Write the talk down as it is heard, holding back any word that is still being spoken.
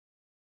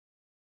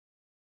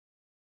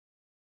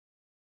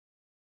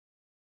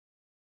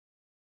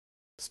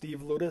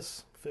Steve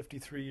Ludes,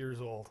 53 years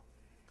old.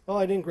 Well,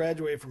 I didn't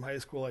graduate from high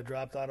school. I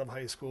dropped out of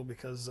high school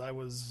because I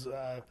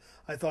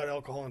thought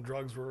alcohol and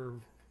drugs were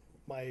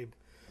my,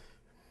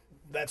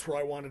 that's where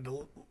I wanted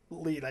to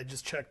lead. I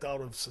just checked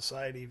out of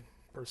society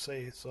per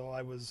se. So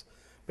I was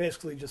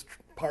basically just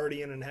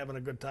partying and having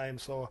a good time.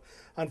 So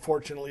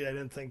unfortunately, I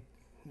didn't think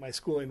my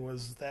schooling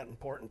was that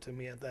important to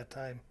me at that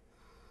time.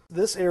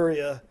 This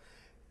area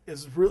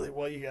is really,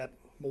 well, you got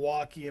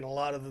Milwaukee and a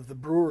lot of the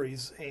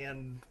breweries,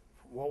 and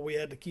well, we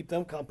had to keep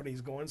them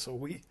companies going, so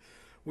we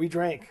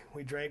drank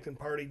and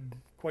partied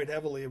quite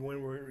heavily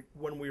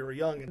when we were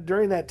young. And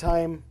during that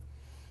time,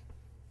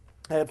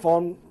 I had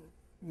found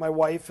my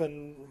wife,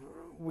 and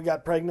we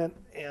got pregnant,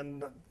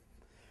 and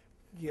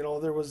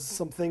there was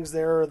some things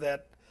there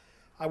that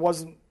I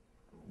wasn't.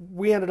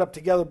 We ended up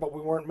together, but we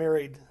weren't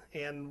married,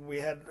 and we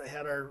had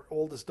our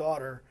oldest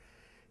daughter,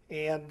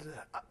 and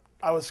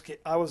I was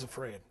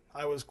afraid.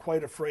 I was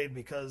quite afraid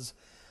because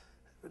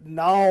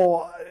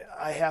now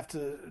I have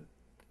to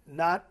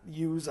not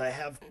use. I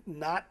have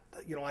not.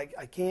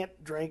 I can't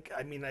drink.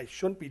 I mean, I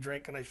shouldn't be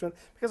drinking. I shouldn't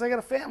because I got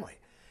a family,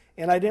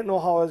 and I didn't know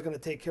how I was going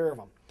to take care of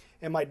them.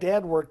 And my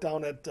dad worked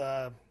down at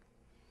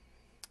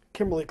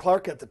Kimberly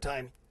at the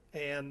time,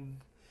 and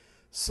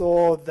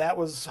so that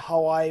was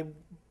how I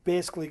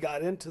basically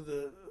got into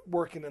the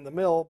working in the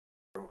mill.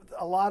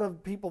 A lot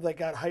of people that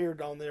got hired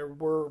down there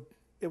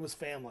it was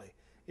family.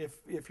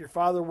 If your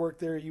father worked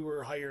there, you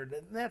were hired,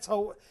 and that's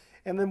how.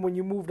 And then when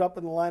you moved up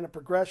in the line of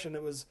progression,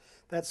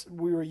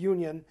 we were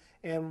union,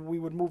 and we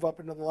would move up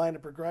into the line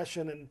of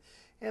progression,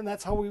 and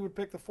that's how we would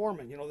pick the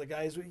foreman. The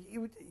guys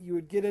you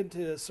would get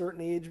into a certain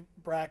age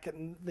bracket,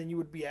 and then you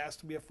would be asked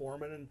to be a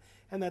foreman,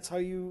 and that's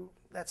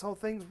how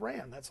things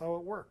ran. That's how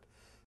it worked.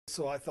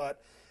 So I thought,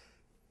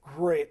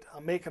 great,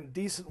 I'm making a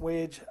decent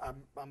wage.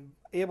 I'm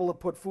able to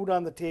put food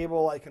on the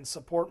table. I can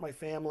support my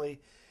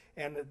family,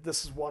 and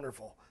this is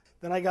wonderful.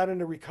 Then I got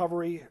into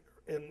recovery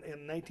in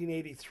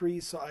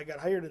 1983, so I got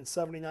hired in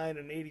 79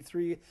 and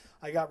 83.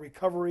 I got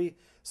recovery,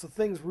 so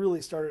things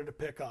really started to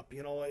pick up.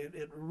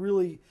 It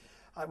really,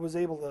 I was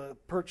able to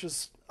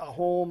purchase a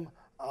home.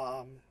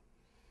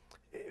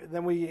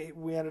 Then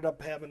we ended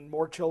up having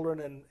more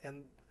children,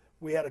 and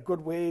we had a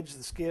good wage.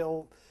 The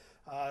scale,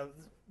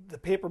 the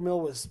paper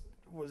mill was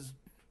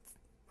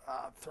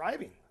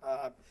thriving,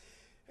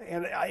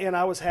 and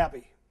I was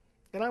happy,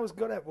 and I was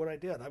good at what I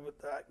did.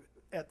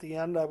 At the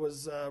end, I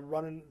was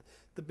running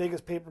the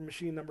biggest paper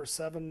machine, number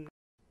 7.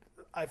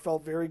 I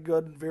felt very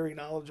good and very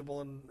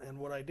knowledgeable in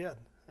what I did.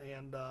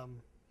 And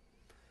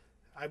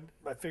I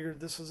figured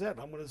this is it.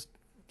 I'm going to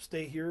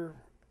stay here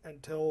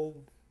until,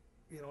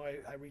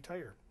 I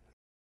retire.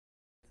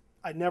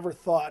 I never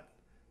thought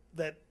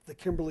that the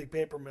Kimberly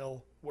paper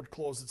mill would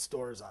close its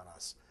doors on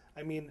us.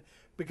 I mean,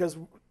 because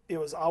it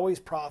was always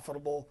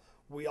profitable.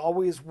 We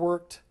always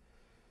worked.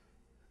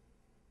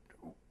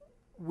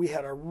 We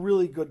had a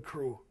really good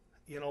crew.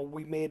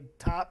 We made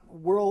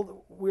we're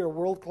a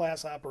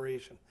world-class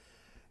operation.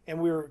 And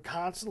we were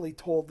constantly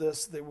told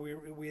this, that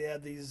we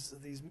had these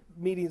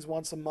meetings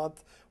once a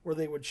month where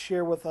they would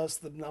share with us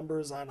the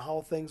numbers on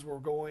how things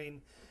were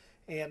going.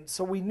 And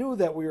so we knew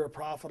that we were a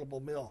profitable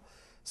mill.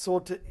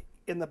 So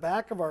in the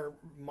back of our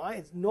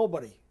minds,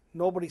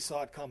 nobody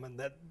saw it coming,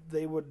 that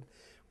they would,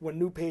 when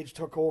New Page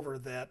took over,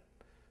 that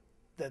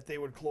they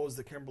would close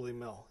the Kimberly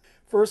mill.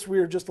 First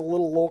we were just a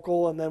little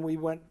local, and then we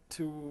went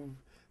to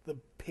the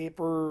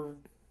paper,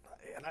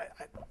 and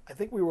I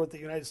think we were with the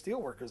United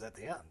Steelworkers at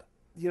the end.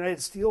 The United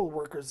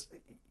Steelworkers,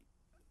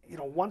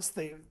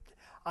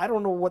 I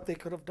don't know what they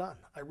could have done.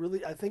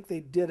 I think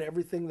they did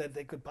everything that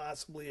they could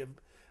possibly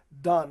have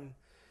done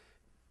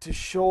to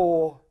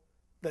show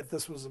that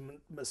this was a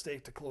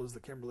mistake to close the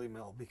Kimberly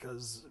mill,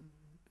 because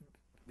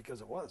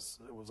it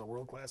was a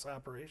world-class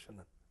operation.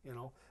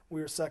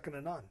 We were second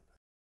to none.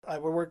 I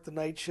worked the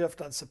night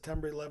shift on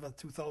September 11th,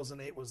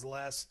 2008 was the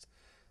last.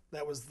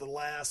 That was the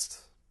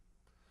last.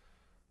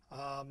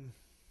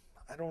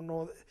 I don't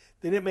know.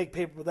 They didn't make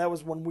paper, but that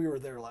was when we were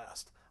there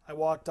last. I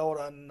walked out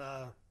on,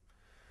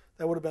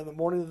 that would have been the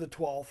morning of the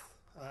 12th,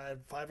 at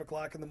 5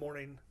 o'clock in the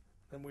morning,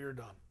 and we were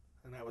done.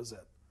 And that was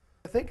it.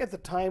 I think at the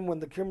time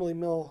when the Kimberly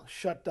mill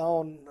shut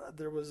down,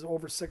 there was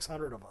over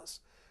 600 of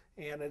us.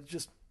 And it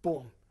just,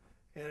 boom.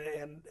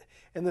 And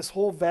this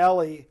whole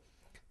valley,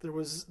 there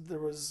was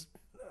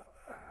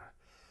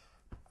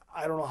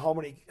I don't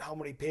know how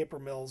many paper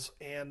mills,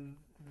 and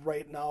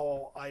right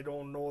now I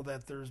don't know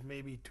that there's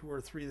maybe 2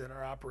 or 3 that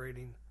are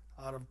operating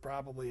out of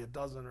probably a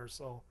dozen or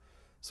so.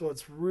 So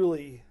it's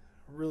really,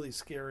 really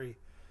scary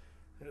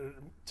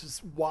to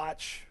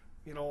watch,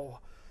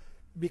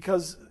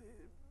 because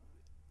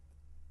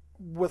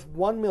with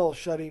one mill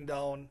shutting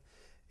down,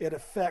 it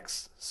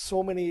affects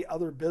so many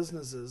other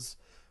businesses.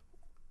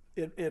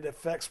 It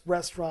affects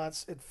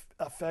restaurants. It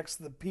affects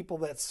the people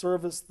that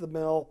service the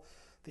mill,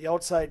 the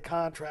outside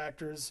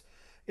contractors.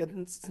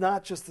 It's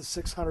not just the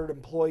 600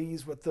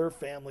 employees with their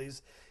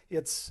families.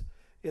 It's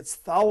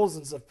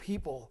thousands of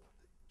people,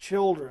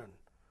 children,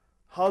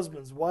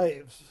 husbands,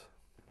 wives,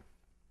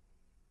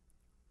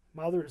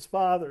 mothers,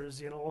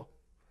 fathers,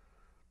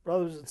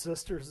 brothers and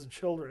sisters and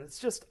children. It's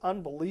just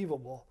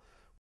unbelievable.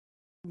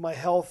 My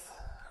health,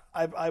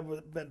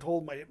 I've been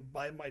told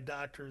by my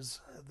doctors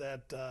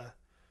that the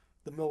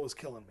mill was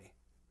killing me,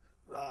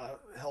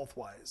 health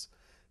wise.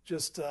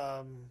 Just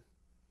I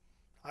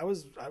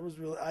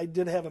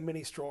did have a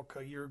mini stroke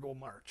a year ago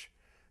March,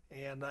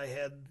 and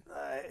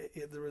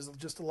there was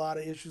just a lot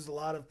of issues, a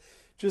lot of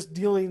just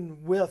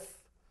dealing with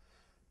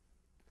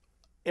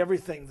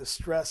everything, the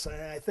stress.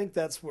 And I think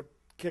that's what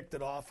kicked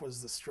it off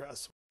was the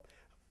stress.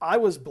 I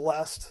was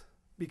blessed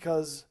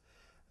because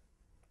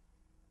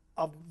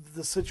of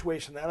the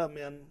situation that I'm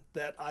in,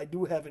 that I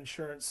do have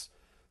insurance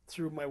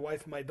through my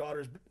wife and my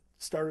daughters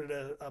started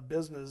a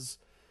business.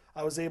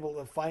 I was able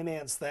to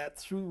finance that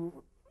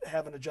through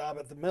having a job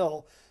at the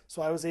mill.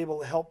 So I was able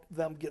to help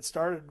them get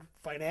started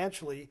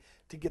financially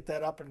to get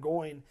that up and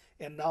going.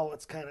 And now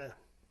it's kind of,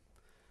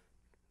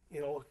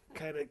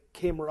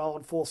 came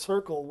around full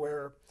circle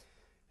where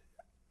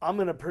I'm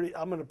in a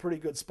pretty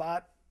good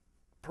spot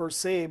per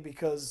se,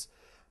 because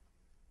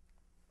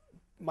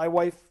my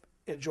wife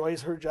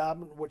enjoys her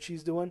job and what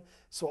she's doing.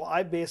 So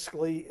I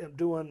basically am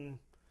doing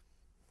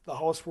the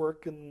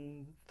housework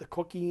and the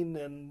cooking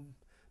and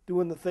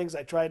doing the things.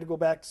 I tried to go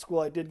back to school.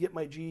 I did get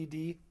my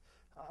GED,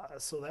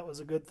 so that was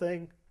a good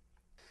thing.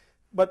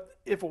 But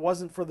if it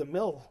wasn't for the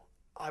mill,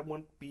 I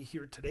wouldn't be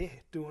here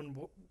today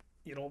doing,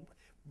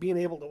 being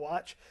able to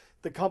watch.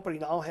 The company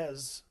now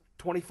has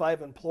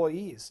 25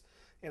 employees,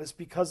 and it's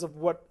because of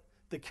what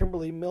the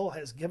Kimberly mill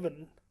has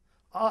given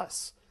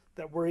us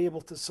that we're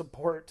able to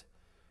support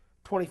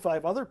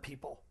 25 other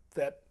people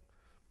that,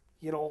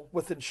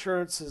 with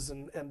insurances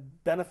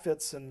and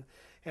benefits and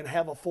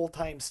have a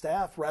full-time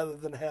staff rather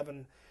than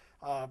having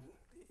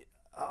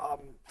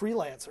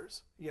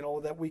freelancers,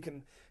 that we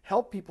can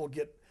help people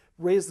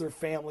raise their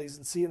families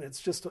and see, and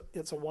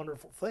it's a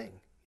wonderful thing.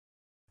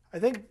 I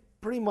think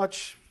pretty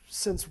much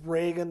since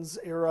Reagan's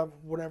era,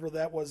 whenever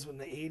that was in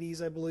the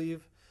 80s, I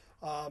believe,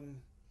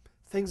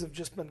 things have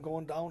just been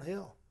going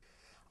downhill.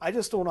 I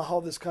just don't know how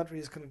this country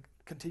is going to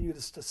continue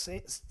to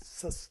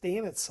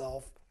sustain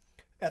itself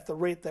at the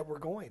rate that we're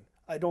going.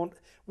 I don't,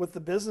 with the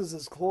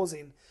businesses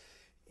closing,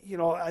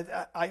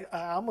 I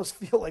almost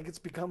feel like it's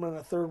becoming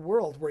a third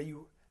world where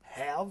you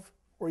have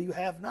or you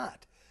have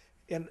not.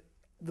 And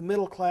the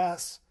middle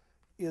class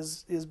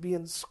is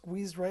being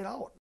squeezed right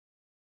out.